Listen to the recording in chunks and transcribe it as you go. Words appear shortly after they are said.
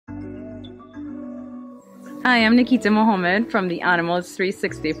Hi, I'm Nikita Mohammed from the Animals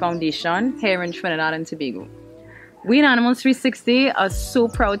 360 Foundation here in Trinidad and Tobago. We in Animals 360 are so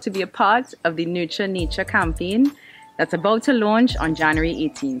proud to be a part of the Nurture Nature campaign that's about to launch on January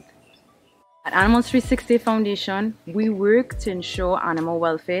 18th. At Animals 360 Foundation, we work to ensure animal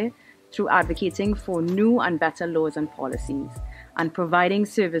welfare through advocating for new and better laws and policies and providing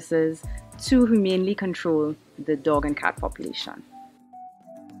services to humanely control the dog and cat population.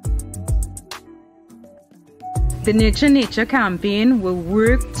 The Nurture Nature campaign will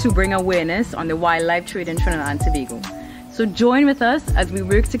work to bring awareness on the wildlife trade in Trinidad and Tobago. So join with us as we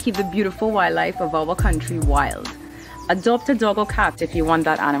work to keep the beautiful wildlife of our country wild. Adopt a dog or cat if you want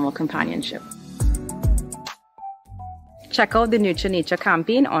that animal companionship. Check out the Nurture Nature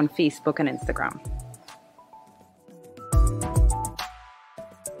campaign on Facebook and Instagram.